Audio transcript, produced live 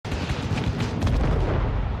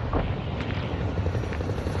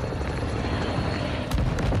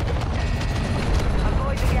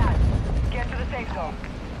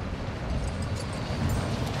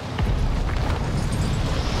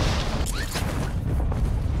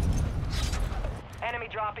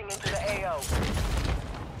dropping into the AO.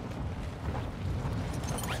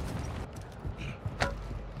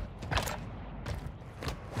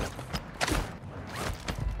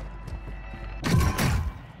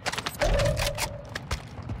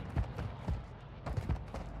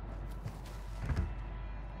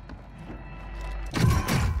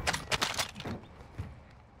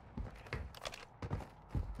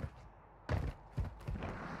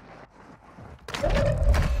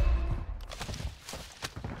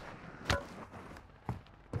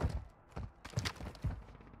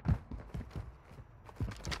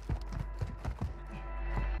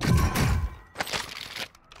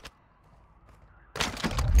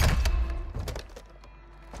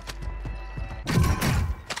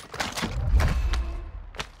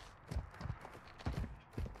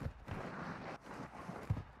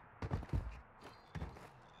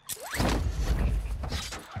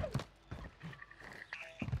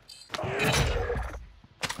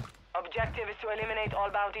 Objective is to eliminate all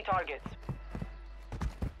bounty targets.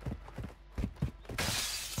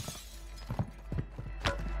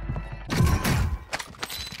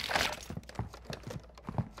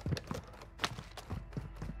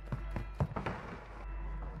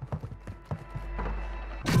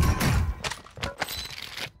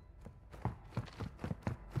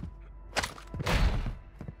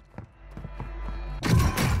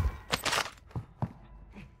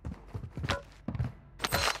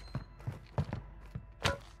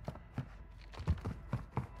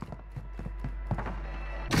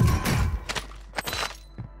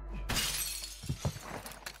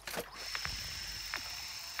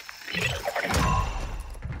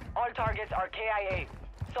 All targets are KIA.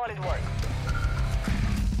 Solid work.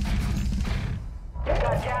 We've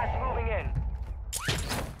got gas moving in.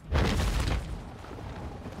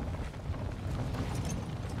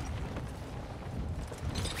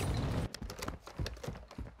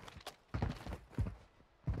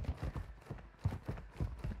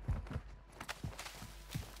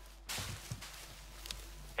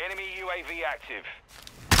 Enemy UAV active.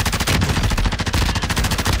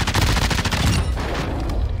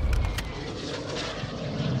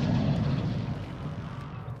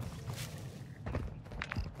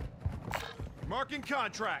 Marking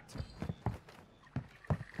contract.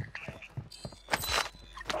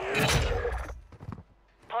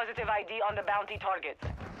 Positive ID on the bounty targets.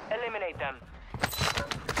 Eliminate them.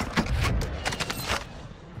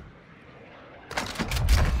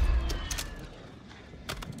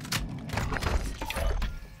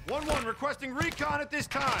 One requesting recon at this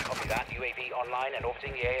time. Copy that. UAV online and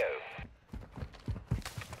orbiting the AO.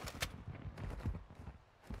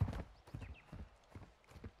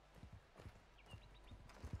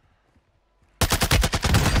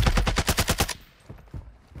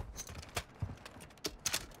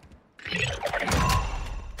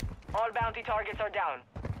 All bounty targets are down.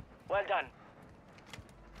 Well done.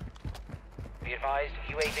 Be advised,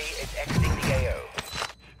 UAV is exiting the AO.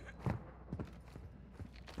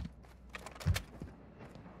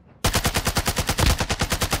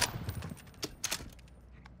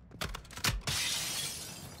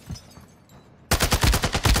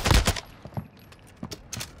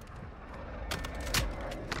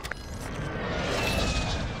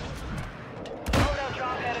 Loadout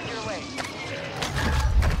drop headed your way.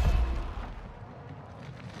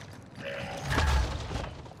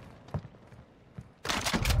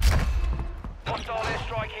 Hostile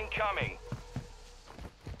airstrike incoming.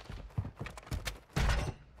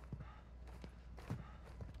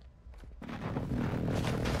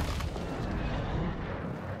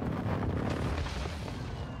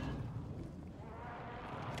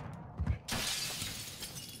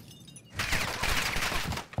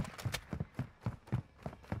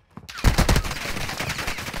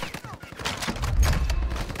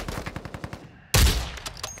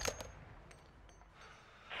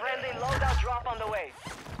 Friendly loadout drop on the way.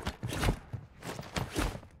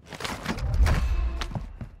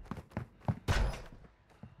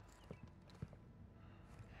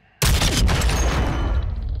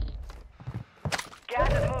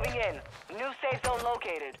 Gas is moving in. New safe zone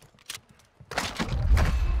located.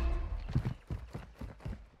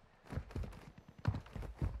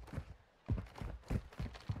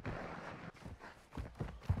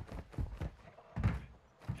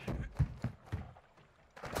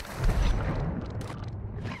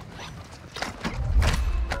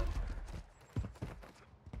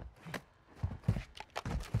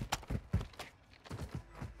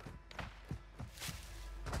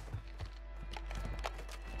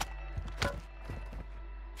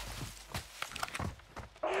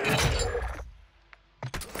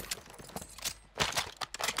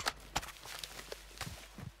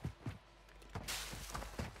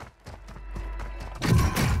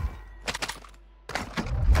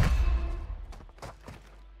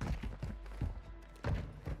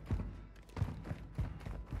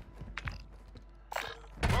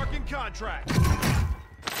 contract.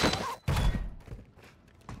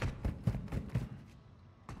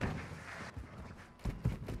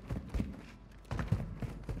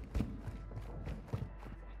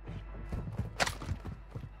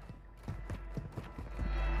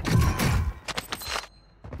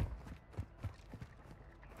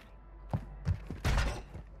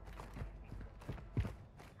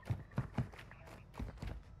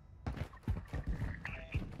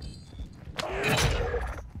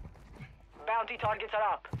 Bounty targets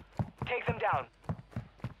are up. Take them down.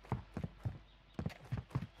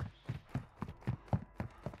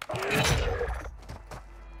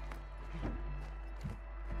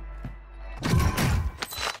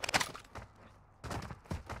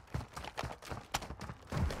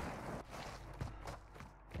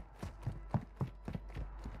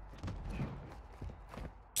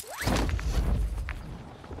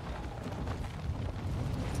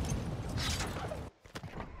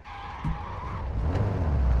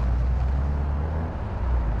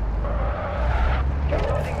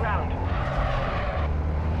 Closing round.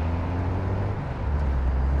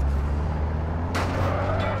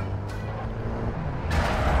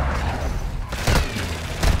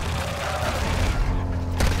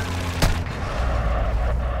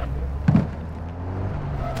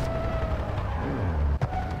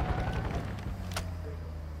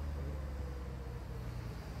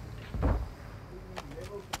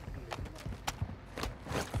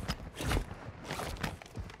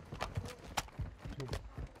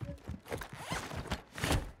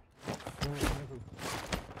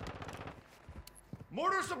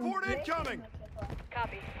 Mortar support incoming.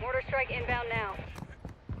 Copy. Mortar strike inbound now.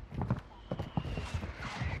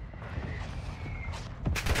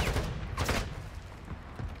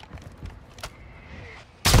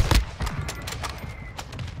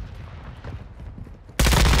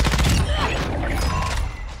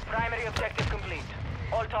 Primary objective complete.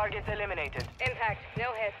 All targets eliminated. Impact.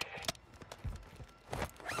 No hits.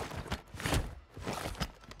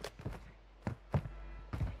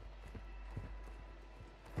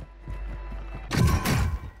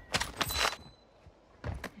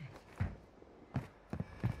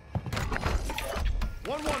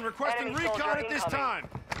 One requesting Enemy soldier recon at this incoming. time.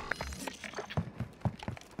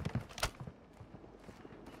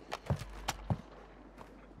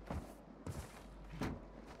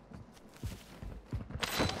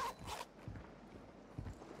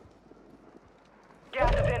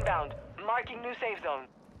 Gas is inbound. Marking new safe zone.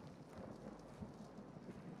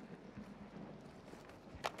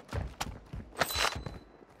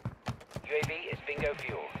 UAV is bingo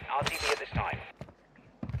fuel. RTV at this time.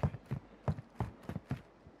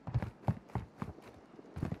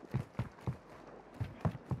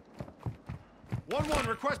 One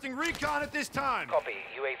requesting recon at this time. Copy.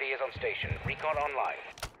 UAV is on station. Recon online.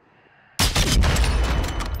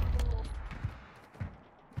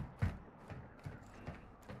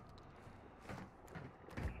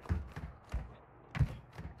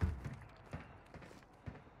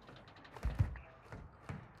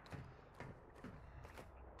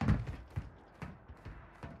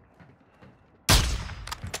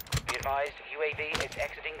 Be advised, UAV is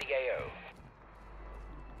exiting the AO.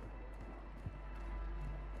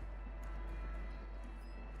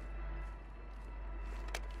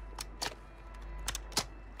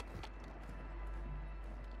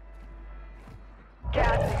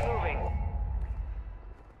 Gas is moving.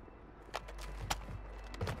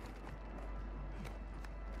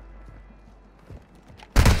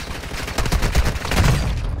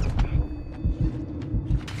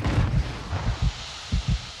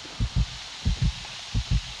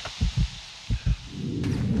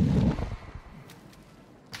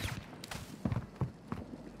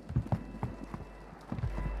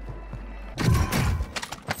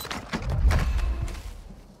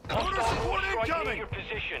 Mortar support Strike near incoming. your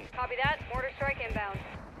position. Copy that. Mortar strike inbound.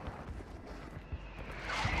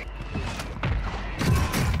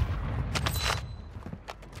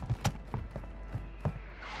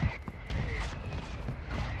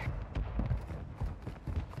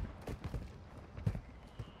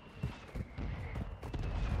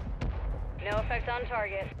 No effect on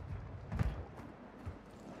target.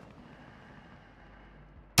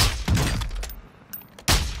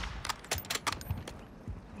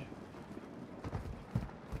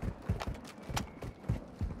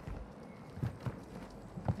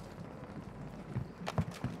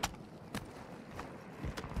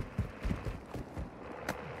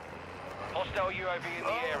 Hostile UAV in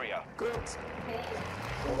the area. You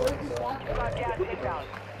got gas inbound.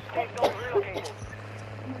 Safe zone relocated.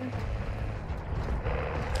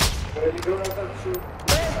 Supply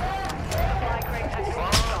crate has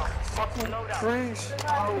been stopped. fucking Load up. trash.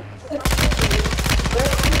 Oh.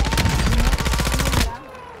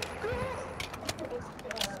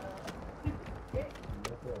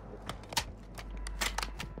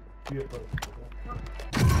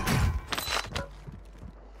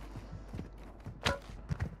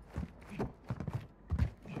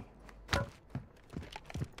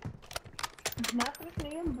 Смотришь, на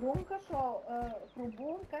им бронка шо,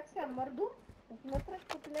 пробувам как се мърдо, вътре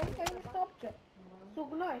спотеленка и стопче.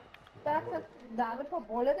 Сугной. Так се даде по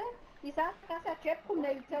боледе и сега така се чепко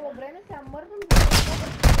не цяло време се мърдам,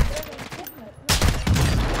 за да не пукне.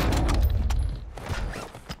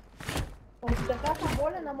 От така по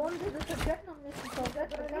болена може да се чепнам, мисля, сълзет,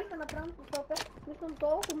 така се направим по сопе, мислям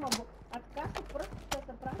толкова мъбо. А така се пръст, да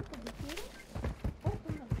се правим по дефири,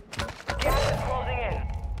 колко на Gas is closing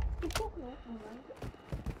in. и пукне в момента.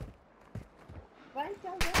 Това е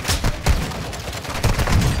цял ден.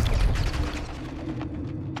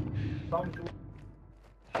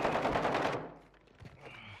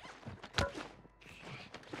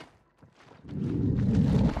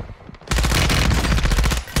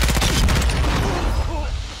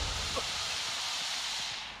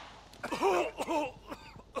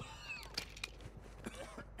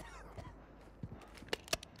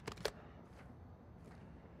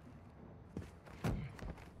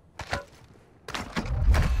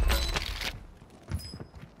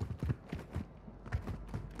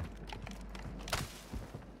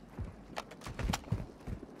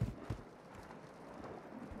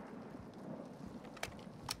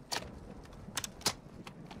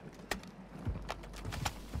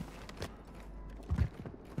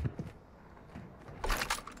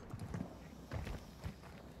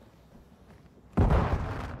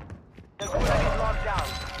 The gulag is locked down.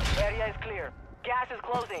 Area is clear. Gas is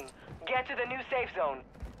closing. Get to the new safe zone.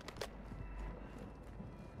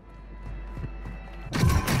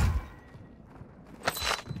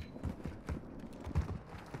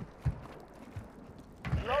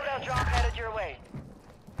 Loadout drop headed your way.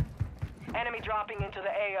 Enemy dropping into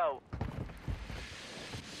the AO.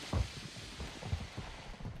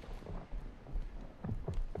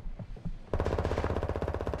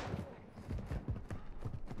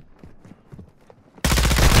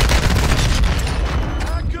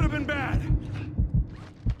 That could have been bad.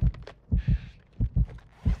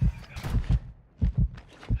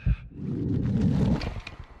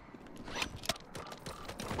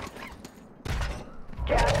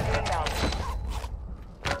 Gas is inbound.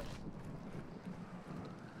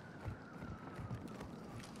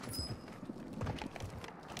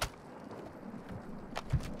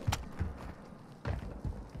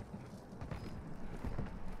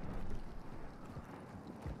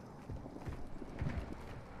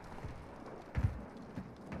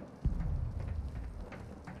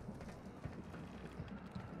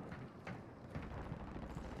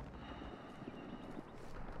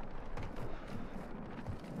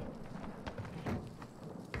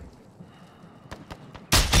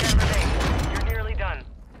 You're nearly done.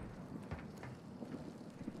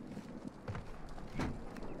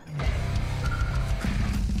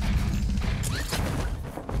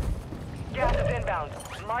 Gas is inbound.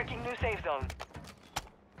 Marking new safe zone.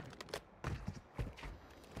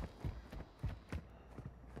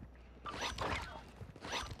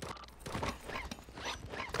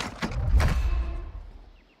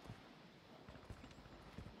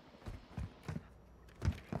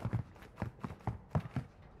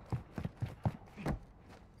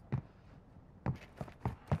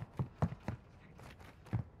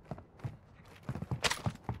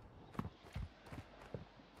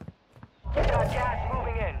 Got gas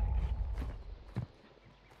moving in.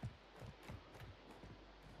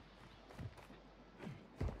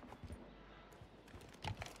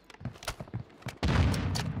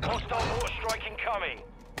 Hostile mortar strike incoming.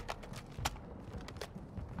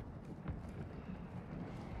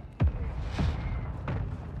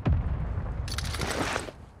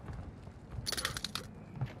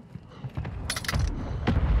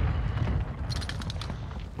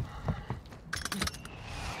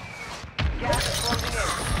 Gas is closing in.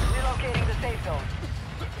 Relocating the safe zone.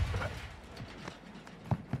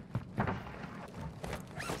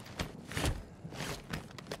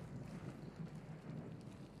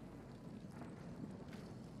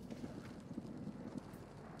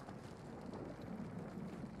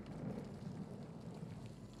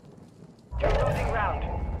 You're losing ground.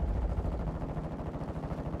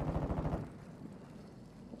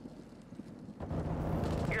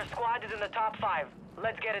 Your squad is in the top 5.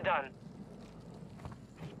 Let's get it done.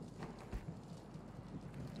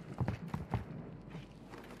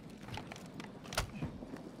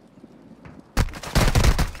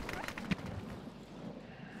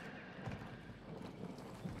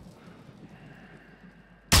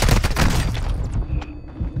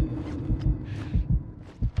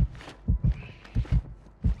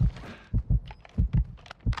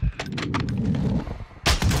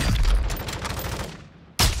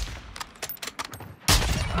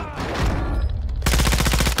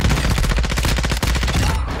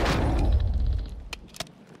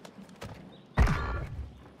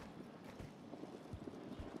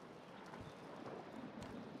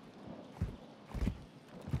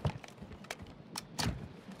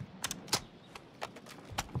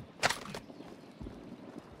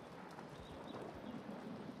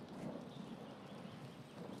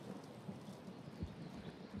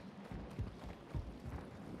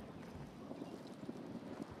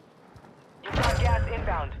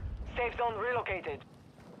 Safe zone relocated.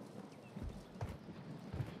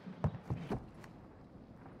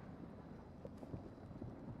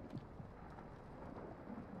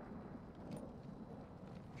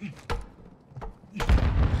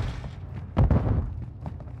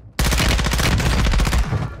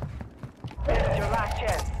 This is your last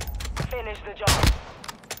chance. Finish the job.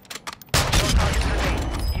 No targets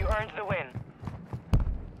remain. You earned the win.